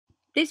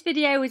This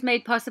video was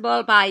made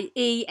possible by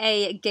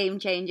EA Game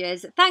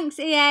Changers. Thanks,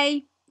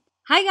 EA!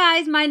 Hi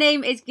guys, my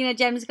name is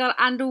Gemzicle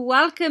and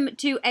welcome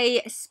to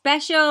a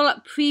special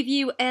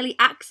preview early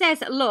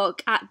access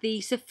look at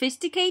the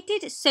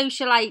Sophisticated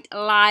Socialite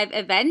live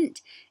event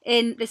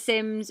in The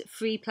Sims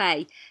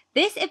Freeplay.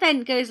 This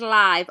event goes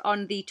live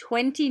on the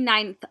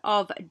 29th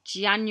of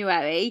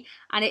January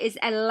and it is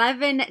an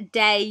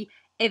 11-day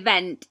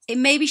event. It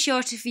may be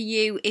shorter for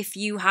you if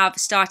you have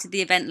started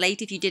the event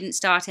late, if you didn't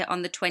start it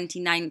on the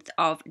 29th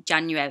of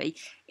January.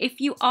 If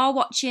you are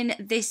watching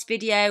this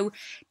video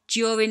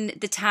during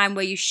the time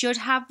where you should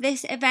have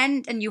this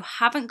event and you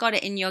haven't got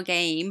it in your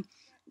game,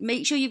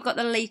 make sure you've got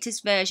the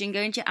latest version.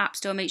 Go into your app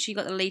store, make sure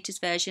you've got the latest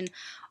version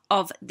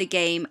of the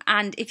game.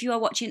 And if you are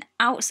watching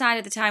outside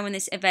of the time when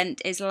this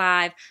event is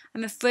live,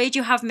 I'm afraid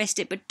you have missed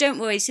it, but don't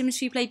worry, Sims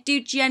Freeplay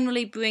do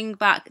generally bring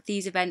back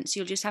these events.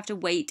 You'll just have to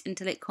wait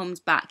until it comes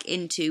back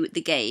into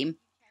the game.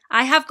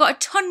 I have got a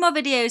ton more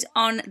videos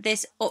on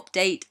this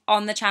update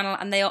on the channel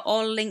and they are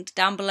all linked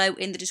down below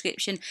in the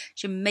description,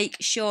 so make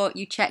sure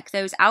you check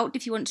those out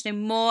if you want to know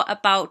more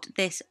about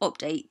this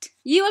update.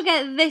 You will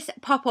get this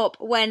pop-up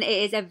when it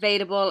is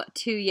available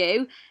to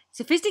you.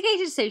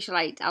 Sophisticated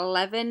Socialite,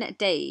 11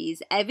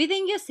 days.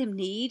 Everything your sim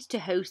needs to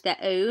host their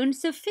own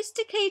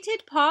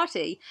sophisticated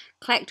party.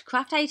 Collect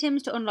craft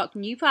items to unlock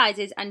new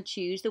prizes and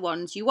choose the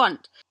ones you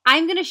want.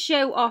 I'm going to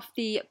show off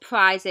the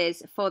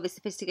prizes for the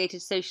Sophisticated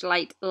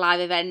Socialite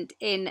live event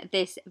in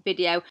this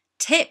video.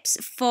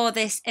 Tips for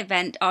this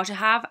event are to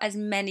have as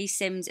many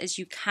sims as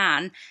you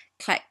can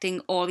collecting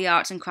all the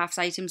arts and crafts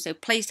items. So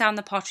place down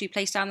the pottery,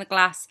 place down the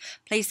glass,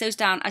 place those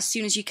down as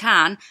soon as you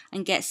can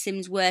and get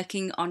sims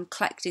working on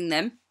collecting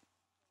them.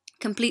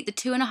 Complete the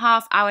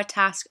 2.5-hour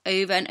task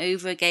over and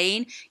over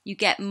again. You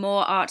get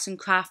more arts and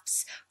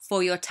crafts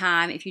for your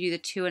time if you do the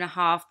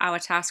 2.5-hour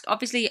task.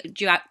 Obviously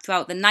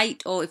throughout the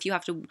night, or if you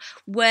have to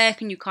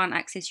work and you can't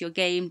access your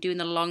game, doing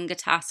the longer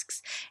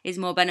tasks is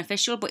more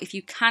beneficial. But if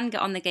you can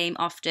get on the game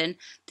often,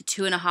 the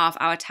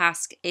 2.5-hour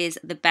task is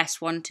the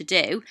best one to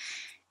do.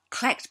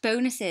 Collect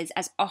bonuses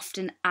as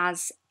often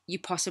as you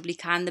possibly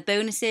can. The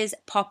bonuses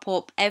pop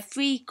up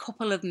every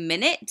couple of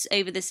minutes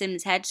over the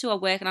Sims head who are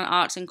working on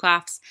arts and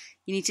crafts.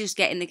 You need to just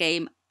get in the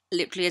game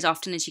literally as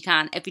often as you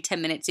can, every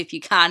 10 minutes if you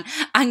can,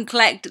 and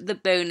collect the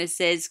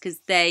bonuses because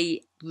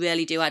they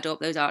really do add up,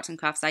 those arts and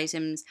crafts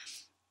items.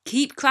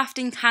 Keep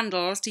crafting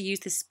candles to use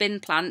the spin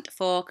plant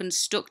for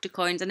constructor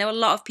coins. I know a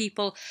lot of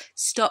people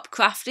stop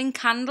crafting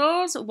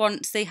candles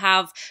once they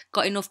have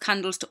got enough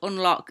candles to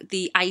unlock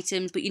the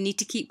items, but you need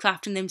to keep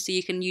crafting them so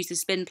you can use the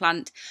spin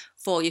plant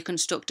for your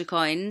constructor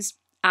coins.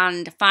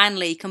 And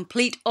finally,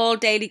 complete all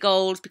daily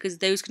goals, because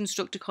those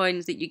constructor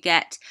coins that you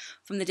get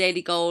from the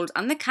daily goals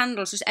and the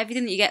candles, just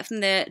everything that you get from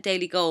the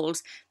daily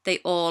goals, they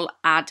all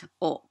add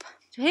up.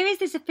 So here is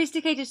the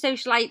Sophisticated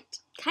Socialite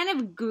kind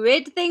of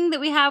grid thing that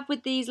we have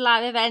with these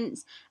live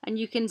events, and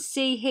you can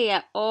see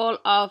here all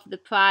of the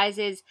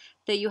prizes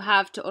that you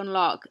have to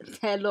unlock.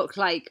 They look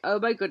like, oh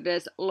my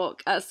goodness,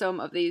 look at some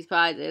of these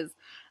prizes.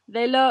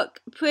 They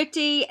look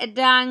pretty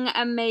dang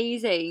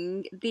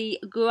amazing. The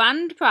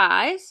grand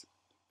prize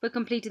for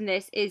completing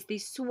this is the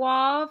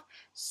Suave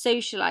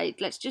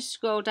Socialite. Let's just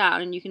scroll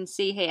down and you can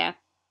see here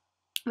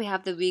we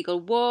have the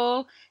Regal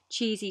Wall,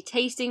 Cheesy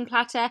Tasting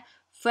Platter,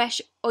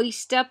 Fresh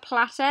Oyster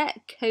Platter,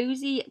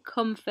 Cozy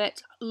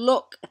Comfort.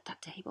 Look at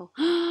that table.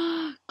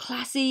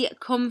 Classy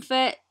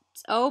Comfort.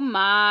 Oh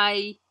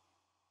my.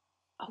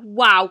 Oh,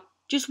 wow.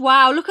 Just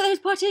wow. Look at those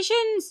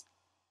partitions.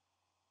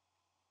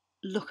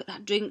 Look at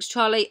that drinks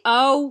trolley.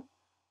 Oh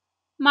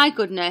my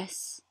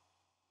goodness.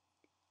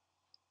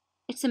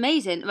 It's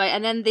amazing. Right,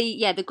 and then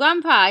the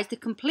grand prize, to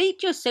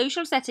complete your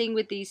social setting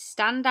with these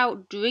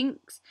standout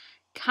drinks,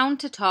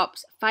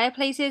 countertops,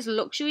 fireplaces,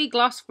 luxury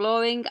gloss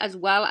flooring, as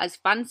well as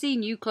fancy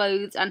new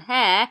clothes and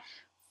hair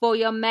for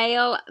your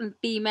male and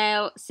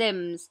female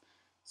sims.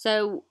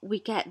 So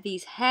we get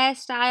these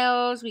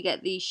hairstyles, we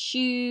get these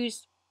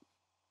shoes.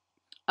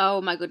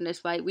 Oh my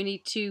goodness, right, we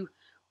need to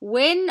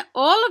win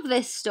all of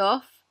this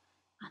stuff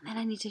and then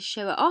I need to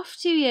show it off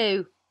to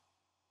you.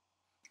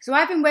 So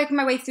I've been working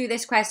my way through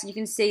this quest and you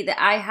can see that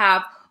I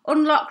have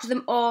unlocked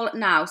them all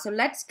now. So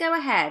let's go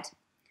ahead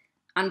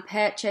and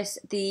purchase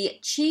the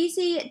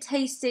Cheesy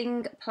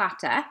Tasting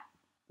Platter.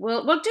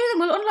 We'll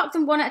unlock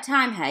them one at a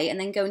time, hey, and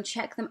then go and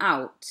check them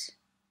out.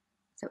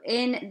 So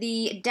in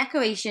the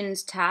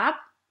Decorations tab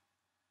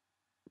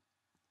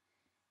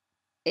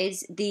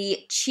is the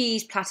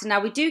Cheese Platter. Now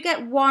we do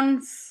get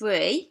one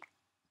free.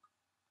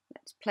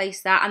 Let's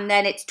place that, and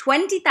then it's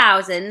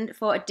 20,000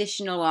 for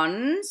additional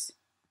ones.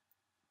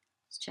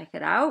 Let's check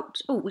it out.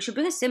 Oh, we should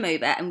bring a sim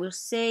over and we'll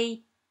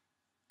see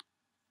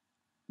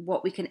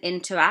what we can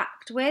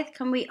interact with.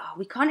 Can we? Oh,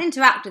 we can't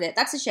interact with it.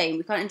 That's a shame.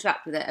 We can't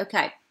interact with it.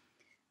 Okay.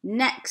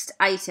 Next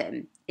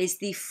item is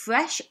the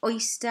Fresh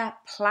Oyster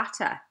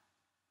Platter.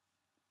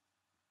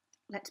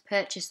 Let's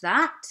purchase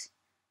that.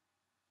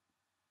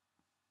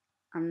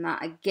 And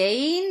that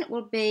again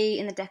will be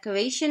in the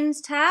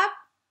Decorations tab.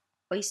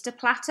 Oyster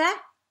Platter.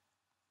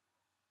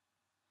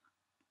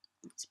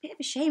 It's a bit of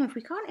a shame if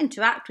we can't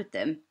interact with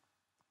them.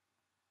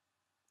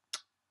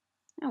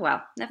 Oh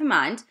well, never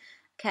mind.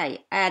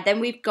 Okay, then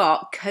we've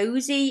got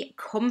cozy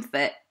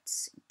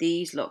comforts.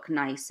 These look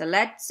nice, so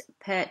let's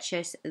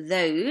purchase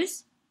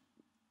those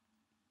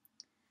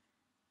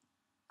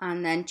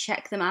and then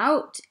check them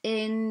out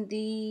in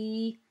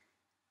the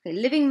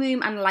living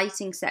room and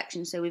lighting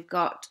section. So we've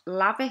got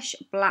lavish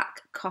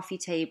black coffee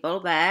table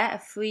there, a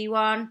free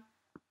one.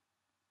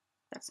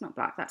 That's not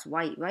black, that's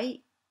white,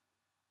 right?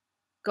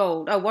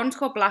 Gold. Oh, one's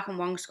called black and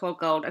one's called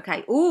gold.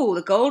 Okay. Ooh,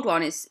 the gold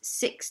one is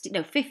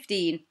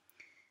 15.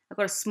 I've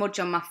got a smudge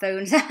on my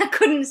phone, so I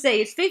couldn't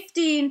see. It's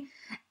 15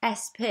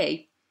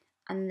 SP.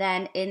 And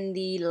then in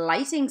the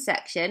lighting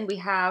section, we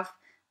have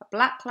a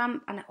black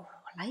lamp and oh,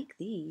 I like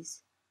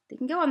these. They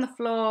can go on the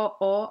floor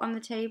or on the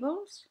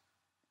tables.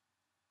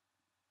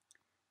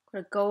 Got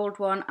a gold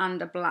one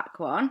and a black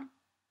one.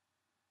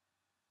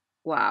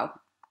 Wow.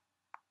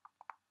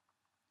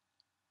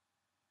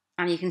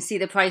 And you can see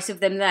the price of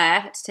them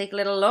there. Let's take a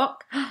little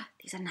look.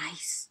 These are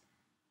nice.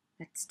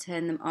 Let's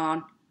turn them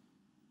on.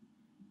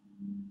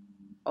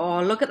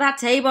 Oh, look at that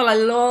table. I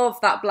love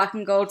that black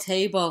and gold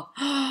table.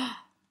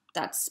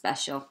 That's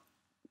special.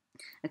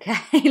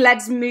 Okay,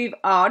 let's move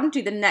on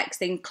to the next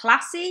thing.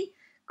 Classy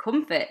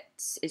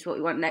comforts is what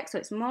we want next. So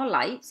it's more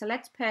light. So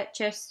let's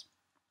purchase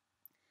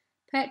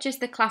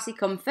the classy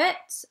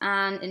comforts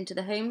and into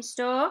the home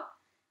store,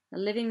 the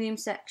living room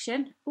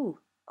section. Ooh,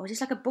 oh,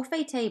 just like a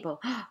buffet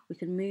table. We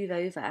can move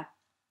over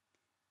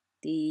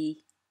the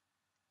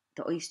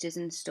oysters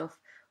and stuff.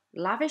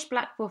 Lavish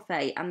black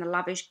buffet and the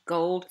lavish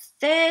gold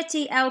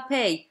 30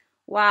 LP.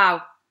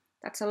 Wow,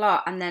 that's a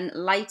lot. And then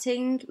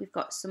lighting, we've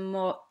got some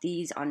more.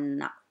 These are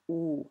not.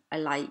 Ooh, I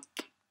like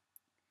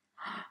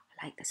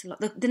this a lot.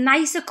 The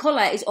nicer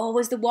colour is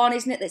always the one,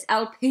 isn't it? That's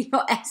LP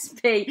or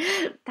SP.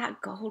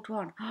 That gold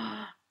one.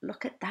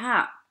 Look at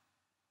that.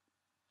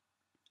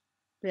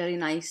 Really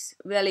nice.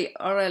 Really,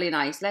 really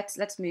nice.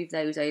 Let's move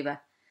those over.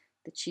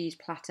 The cheese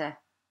platter.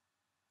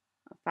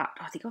 In fact,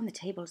 oh, they go on the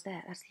tables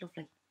there. That's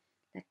lovely.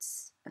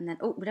 And then,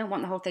 oh, we don't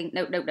want the whole thing.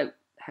 No.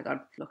 Hang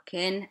on.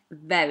 Looking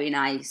very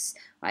nice.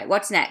 Right,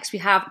 what's next? We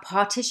have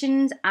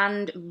partitions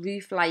and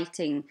roof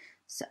lighting.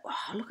 So,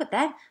 oh, look at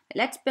that.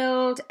 Let's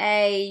build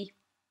a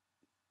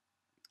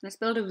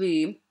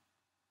room.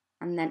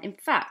 And then, in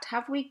fact,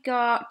 we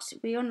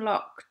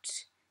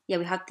unlocked, yeah,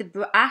 we had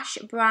the ash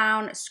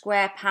brown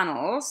square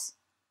panels.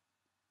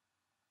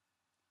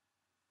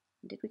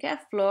 Did we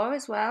get a floor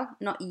as well?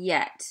 Not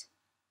yet.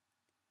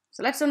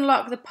 So let's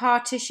unlock the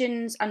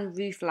partitions and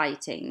roof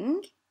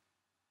lighting.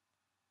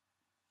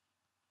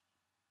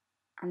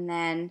 And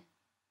then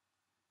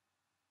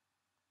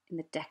in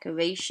the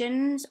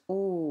decorations,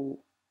 oh,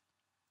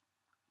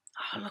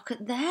 look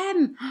at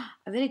them.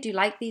 I really do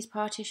like these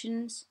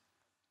partitions.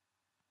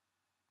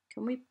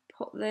 Can we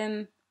put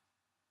them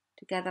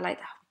together like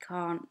that? We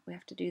can't. We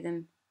have to do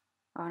them.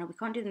 Oh no, we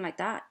can't do them like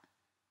that.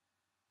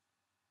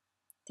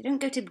 They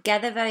don't go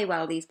together very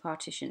well, these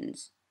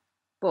partitions.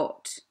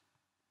 But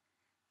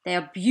they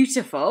are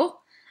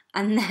beautiful.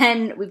 And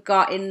then we've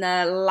got in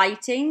the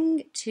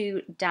lighting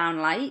 2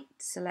 downlights.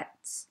 So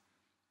let's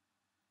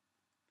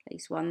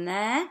place one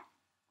there.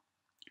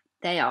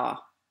 They are.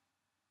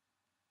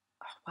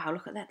 Oh, wow,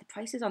 look at that. The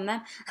prices on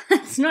them.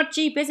 It's not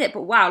cheap, is it?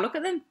 But wow, look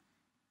at them.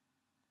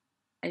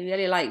 I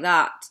really like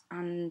that.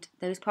 And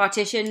those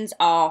partitions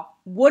are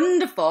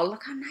wonderful.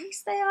 Look how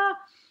nice they are.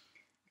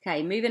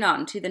 Okay, moving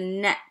on to the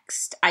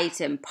next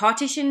item.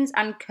 Partitions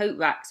and coat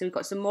racks. So we've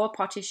got some more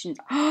partitions.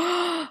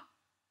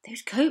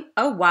 Those coat,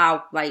 oh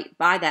wow, right,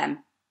 buy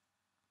them.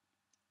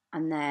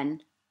 And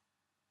then,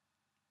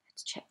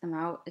 let's check them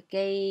out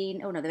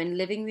again. Oh no, they're in the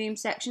living room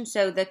section.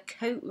 So the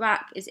coat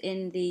rack is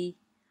in the,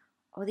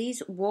 oh,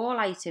 these wall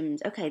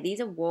items. Okay, these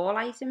are wall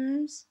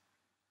items.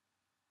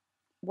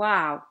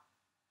 Wow.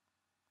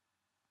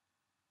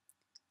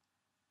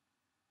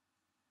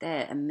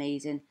 They're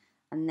amazing.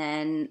 And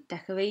then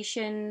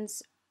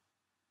decorations.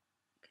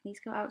 Can these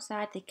go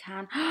outside? They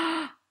can.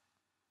 I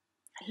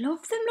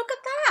love them. Look at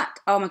that.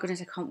 Oh my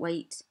goodness, I can't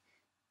wait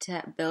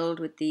to build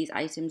with these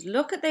items.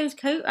 Look at those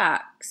coat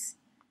racks.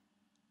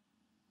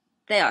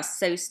 They are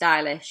so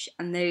stylish.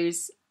 And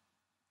those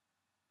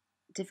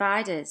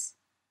dividers.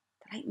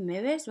 They're like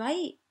mirrors,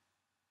 right?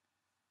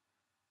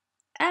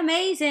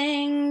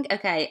 Amazing.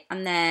 Okay,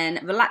 and then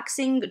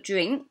relaxing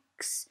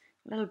drinks.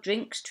 A little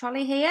drinks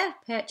trolley here.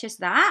 Purchase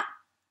that.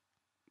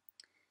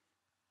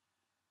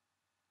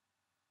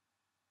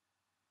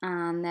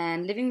 And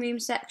then living room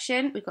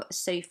section, we've got the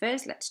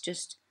sofas. Let's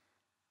just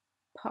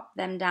pop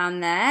them down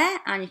there.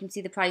 And you can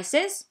see the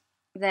prices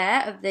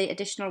there of the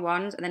additional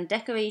ones. And then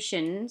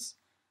decorations,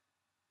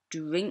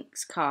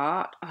 drinks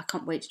cart. Oh, I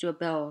can't wait to do a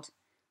build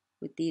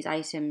with these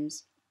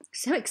items.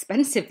 So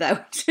expensive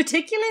though, it's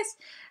ridiculous.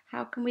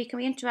 How can we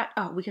interact?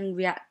 Oh, we can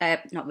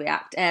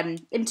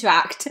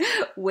interact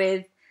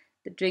with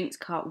the drinks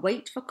cart.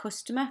 Wait for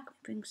customer. Can we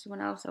bring someone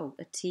else? Oh,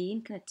 a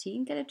teen. Can a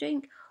teen get a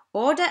drink?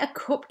 Order a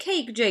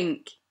cupcake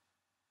drink.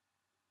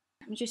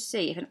 Let me just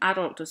see if an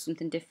adult does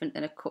something different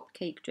than a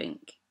cupcake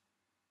drink.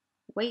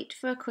 Wait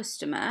for a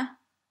customer.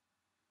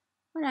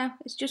 Oh no,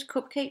 it's just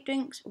cupcake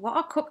drinks. What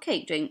are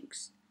cupcake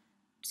drinks?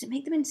 Does it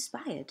make them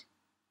inspired?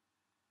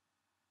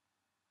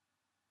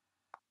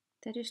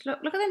 They just look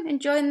at them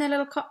enjoying their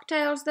little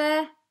cocktails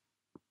there.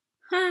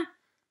 Huh.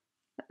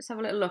 Let's have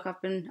a little look.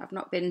 I've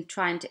not been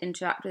trying to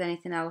interact with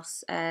anything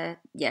else. Yeah,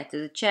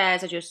 the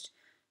chairs are just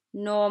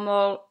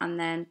normal, and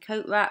then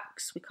coat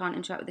racks. We can't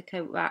interact with the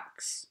coat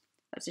racks.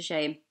 That's a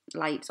shame.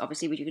 Lights,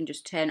 obviously, which you can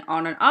just turn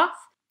on and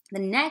off. The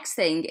next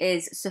thing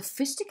is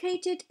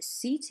sophisticated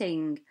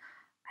seating.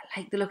 I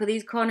like the look of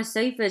these corner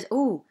sofas.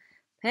 Oh,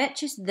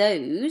 purchase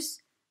those.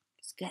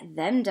 Let's get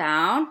them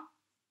down.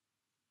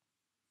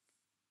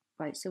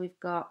 Right, so we've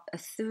got a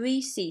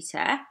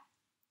 3-seater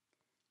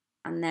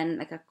and then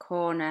like a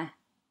corner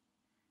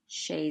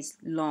chaise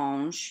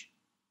lounge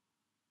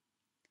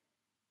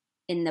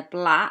in the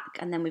black,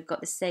 and then we've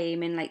got the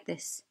same in like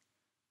this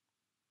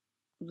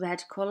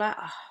red colour.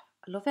 Oh,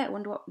 I love it. I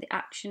wonder what the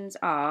actions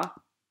are.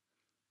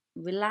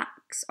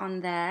 Relax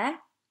on there.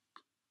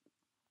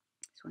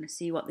 Just want to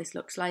see what this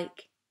looks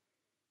like.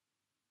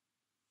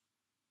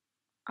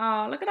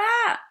 Oh, look at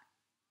that.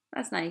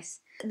 That's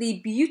nice.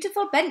 The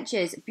beautiful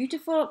benches,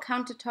 beautiful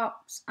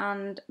countertops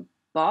and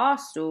bar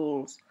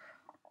stools.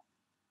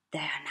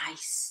 They're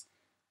nice.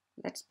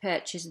 Let's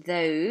purchase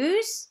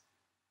those.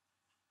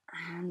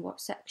 And what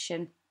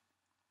section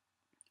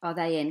are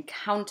they in?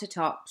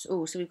 Countertops.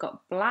 Oh, so we've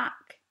got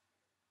black,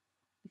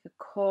 like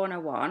a corner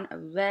one, a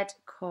red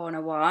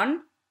corner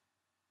one.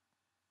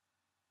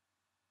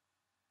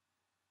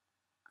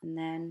 And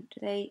then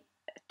do they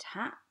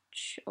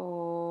attach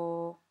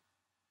or?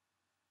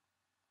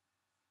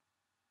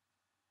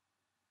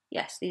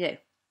 Yes, they do.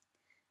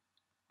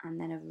 And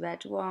then a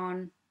red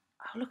one.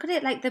 Oh, look at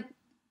it, like the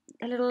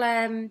little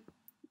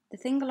the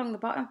thing along the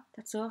bottom.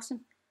 That's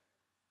awesome.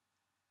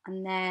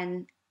 And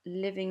then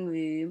living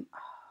room. Oh,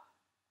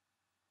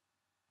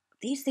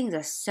 these things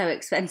are so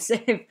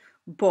expensive,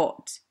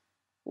 but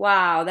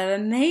wow, they're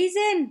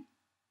amazing.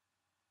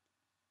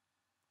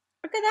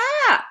 Look at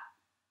that.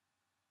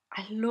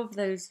 I love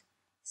those.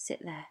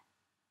 Sit there.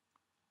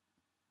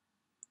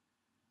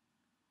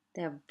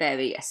 They're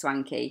very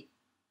swanky.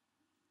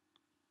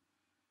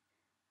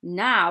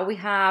 Now we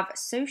have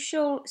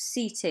social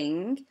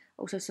seating,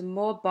 also some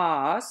more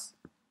bars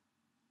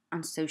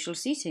and social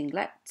seating.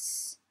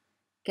 Let's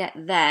get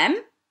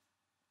them.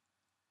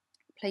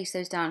 Place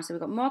those down. So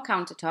we've got more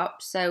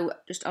countertops, so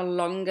just a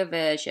longer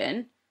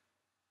version.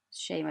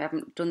 Shame I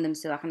haven't done them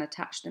so I can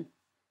attach them.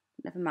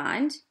 Never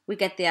mind. We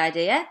get the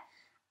idea.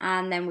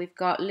 And then we've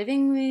got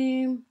living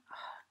room,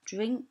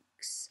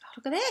 drinks. Oh,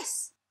 look at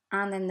this.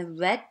 And then the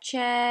red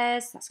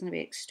chairs. That's going to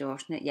be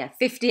extortionate. Yeah,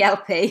 50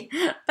 LP.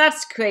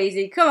 That's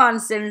crazy. Come on,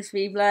 Sims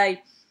Freeplay.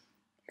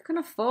 You can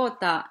afford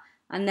that.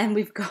 And then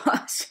we've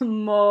got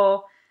some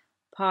more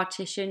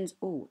partitions.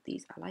 Oh,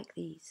 these, I like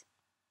these.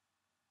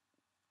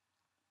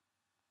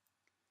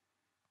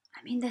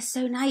 I mean, they're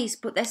so nice,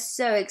 but they're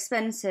so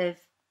expensive.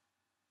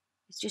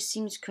 It just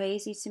seems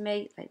crazy to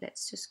me. Like,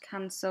 let's just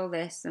cancel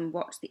this and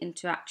watch the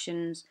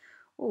interactions.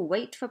 Oh,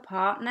 wait for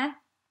partner.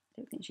 I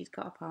don't think she's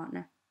got a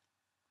partner.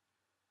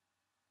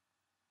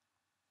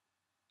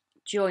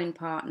 Join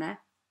partner.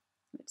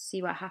 Let's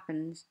see what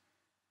happens.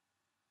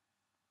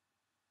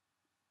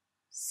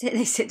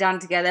 They sit down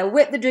together,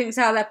 whip the drinks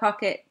out of their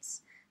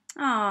pockets.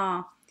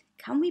 Ah,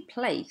 can we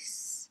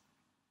place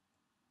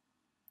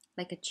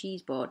like a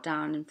cheese board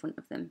down in front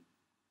of them?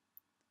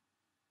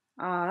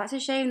 Oh, that's a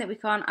shame that we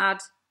can't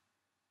add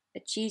a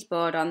cheese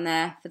board on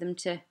there for them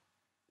to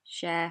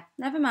share.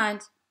 Never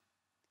mind.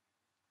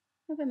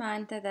 Never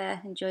mind, they're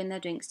there enjoying their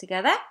drinks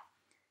together.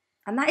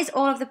 And that is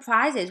all of the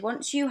prizes.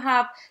 Once you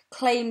have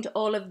claimed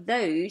all of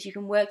those, you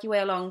can work your way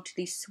along to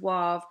the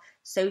Suave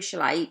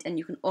Socialite and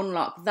you can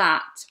unlock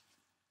that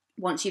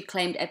once you've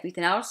claimed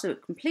everything else. So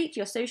complete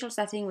your social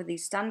setting with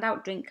these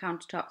standout drink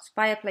countertops,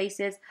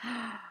 fireplaces.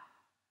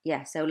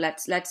 Yeah, so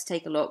let's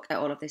take a look at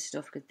all of this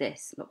stuff because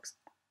this looks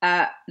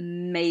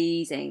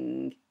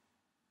amazing.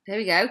 There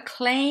we go.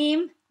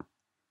 Claim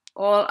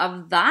all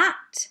of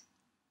that.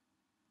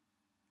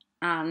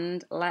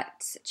 And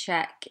let's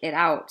check it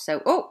out.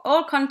 So, oh,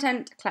 all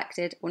content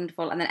collected,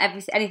 wonderful. And then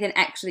anything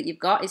extra that you've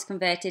got is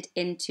converted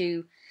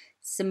into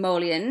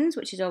simoleons,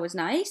 which is always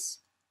nice.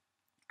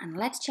 And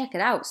let's check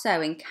it out.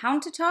 So in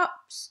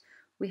countertops,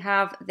 we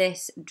have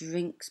this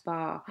drinks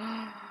bar.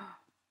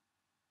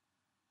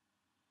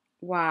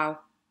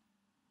 Wow.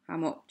 How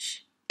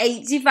much?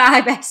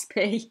 85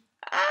 SP.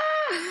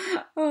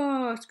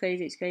 Oh, it's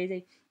crazy, it's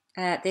crazy.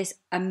 This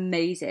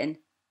amazing.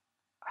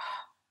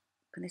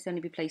 Can this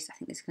only be placed? I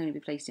think this can only be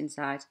placed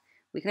inside.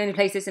 We can only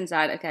place this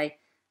inside. Okay,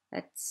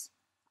 I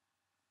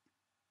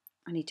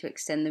need to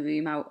extend the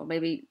room out. Or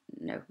maybe,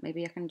 no,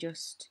 maybe I can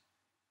just,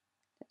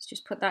 let's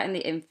just put that in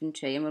the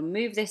infantry and we'll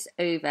move this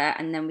over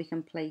and then we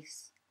can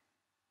place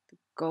the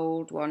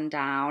gold one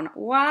down.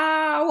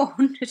 Wow,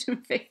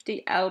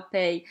 150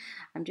 LP.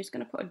 I'm just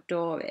going to put a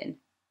door in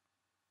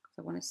because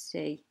I want to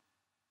see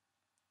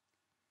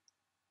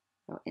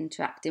about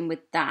interacting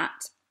with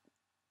that.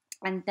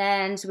 And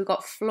then, so we've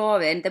got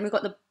flooring. Then we've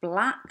got the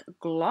black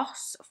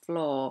gloss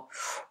floor.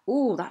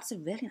 Oh, that's a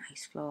really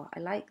nice floor. I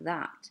like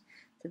that.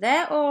 So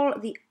they're all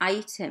the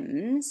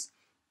items.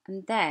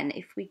 And then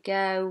if we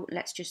go,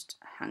 let's just,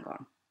 hang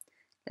on.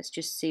 Let's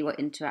just see what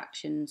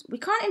interactions. We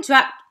can't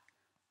interact.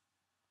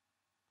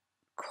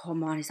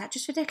 Come on, is that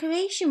just for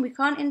decoration? We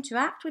can't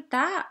interact with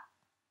that.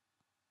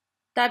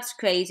 That's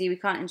crazy. We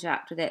can't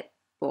interact with it.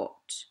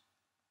 But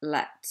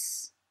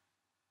let's.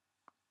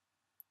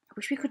 I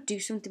wish we could do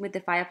something with the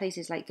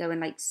fireplaces, like go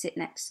and like sit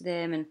next to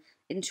them and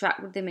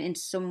interact with them in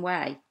some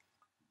way.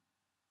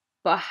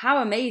 But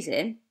how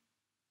amazing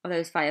are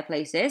those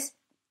fireplaces?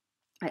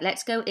 Right,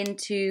 let's go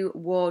into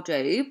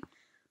wardrobe.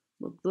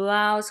 We'll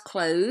browse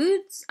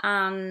clothes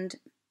and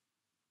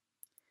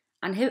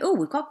here, oh,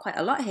 we've got quite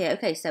a lot here.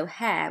 Okay, so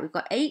hair, we've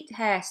got 8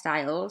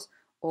 hairstyles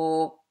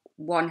or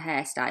 1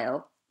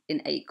 hairstyle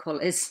in 8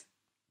 colours.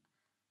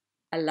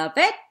 I love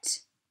it.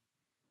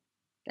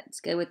 Let's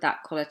go with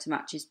that colour to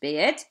match his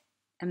beard.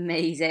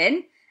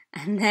 Amazing.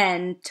 And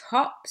then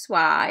tops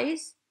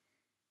wise,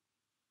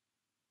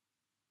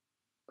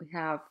 we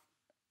have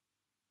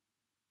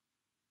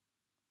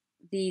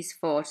these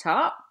 4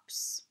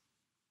 tops.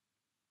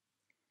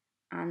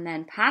 And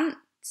then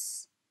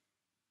pants.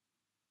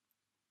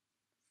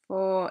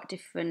 4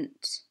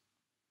 different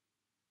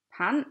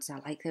pants. I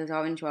like those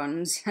orange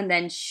ones. And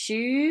then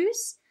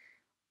shoes.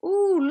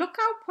 Ooh, look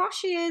how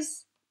posh he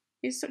is.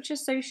 He's such a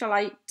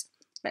socialite.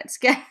 Let's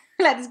go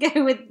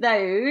with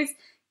those.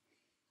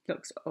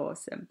 Looks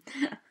awesome.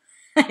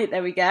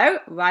 There we go.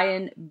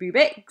 Ryan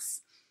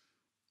Bubix.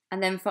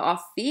 And then for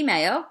our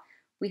female,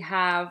 we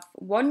have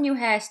 1 new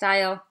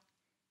hairstyle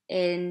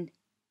in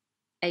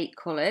 8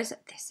 colours.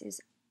 This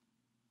is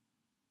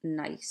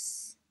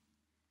nice.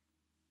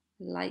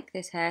 Like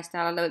this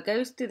hairstyle, although it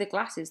goes through the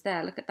glasses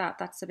there. Look at that.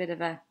 That's a bit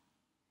of a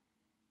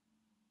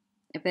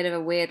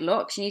weird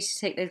look. She needs to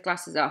take those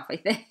glasses off, I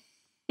think.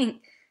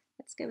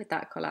 Let's go with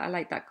that colour. I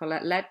like that colour.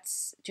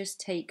 Let's just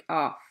take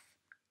off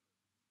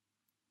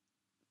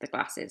the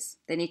glasses.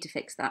 They need to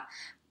fix that.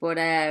 But what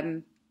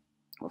have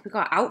we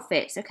got?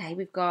 Outfits. Okay,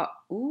 we've got,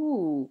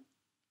 ooh.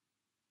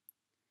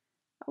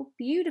 Oh,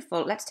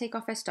 beautiful. Let's take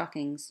off her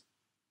stockings.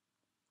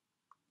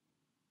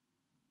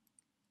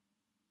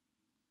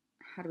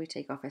 How do we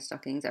take off her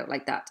stockings? Oh,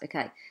 like that.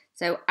 Okay.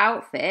 So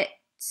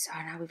outfits.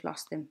 Oh, now we've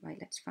lost them. Right,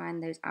 let's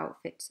find those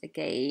outfits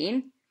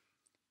again.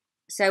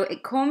 So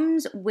it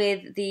comes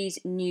with these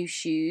new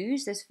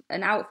shoes. There's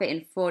an outfit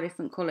in 4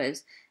 different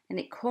colours. And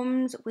it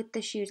comes with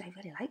the shoes. I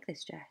really like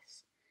this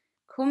dress.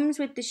 Comes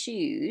with the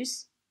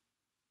shoes.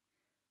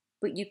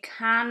 But you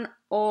can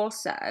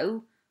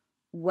also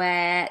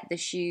wear the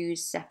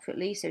shoes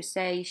separately. So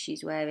say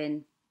she's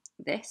wearing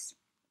this.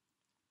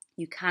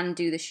 You can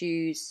do the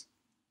shoes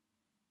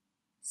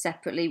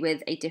separately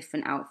with a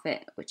different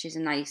outfit, which is a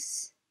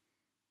nice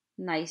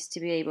to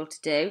be able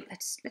to do.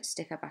 Let's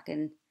stick her back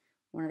in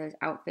one of those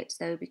outfits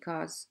though,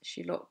 because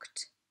she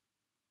looked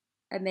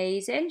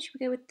amazing. Should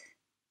we go with,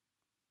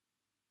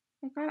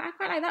 I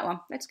quite like that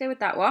one. Let's go with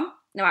that one.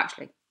 No,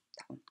 actually,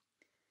 that one.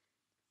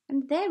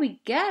 And there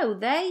we go.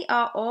 They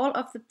are all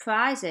of the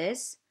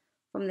prizes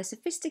from the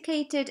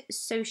Sophisticated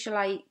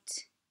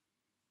Socialite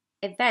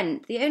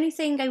event. The only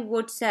thing I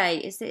would say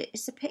is that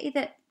it's a pity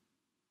that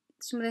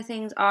some of the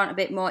things aren't a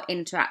bit more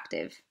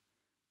interactive,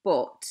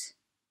 but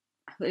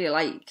I really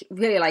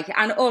like it.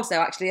 And also,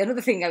 actually, another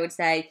thing I would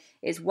say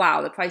is,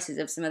 wow, the prices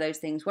of some of those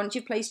things. Once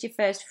you've placed your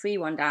first free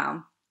one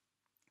down,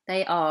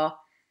 they are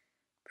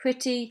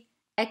pretty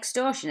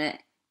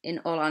extortionate, in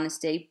all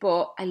honesty.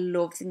 But I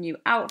love the new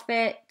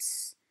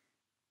outfits.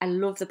 I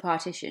love the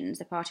partitions.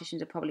 The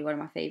partitions are probably one of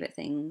my favourite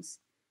things.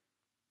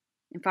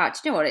 In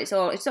fact, you know what? It's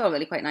all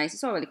really quite nice.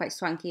 It's all really quite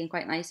swanky and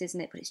quite nice, isn't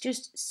it? But it's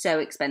just so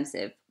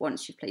expensive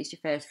once you've placed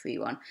your first free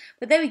one.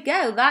 But there we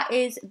go. That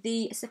is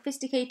the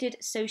Sophisticated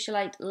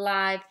Socialite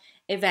live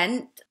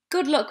event.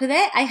 Good luck with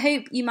it. I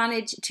hope you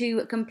manage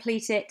to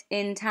complete it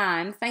in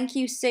time. Thank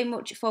you so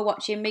much for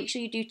watching. Make sure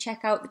you do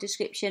check out the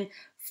description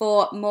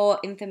for more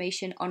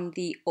information on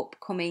the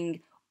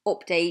upcoming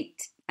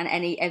update and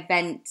any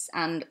events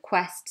and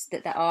quests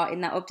that there are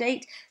in that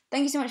update.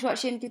 Thank you so much for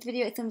watching. Give the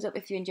video a thumbs up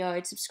if you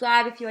enjoyed.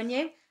 Subscribe if you are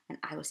new. And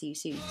I will see you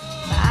soon.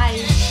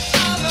 Bye.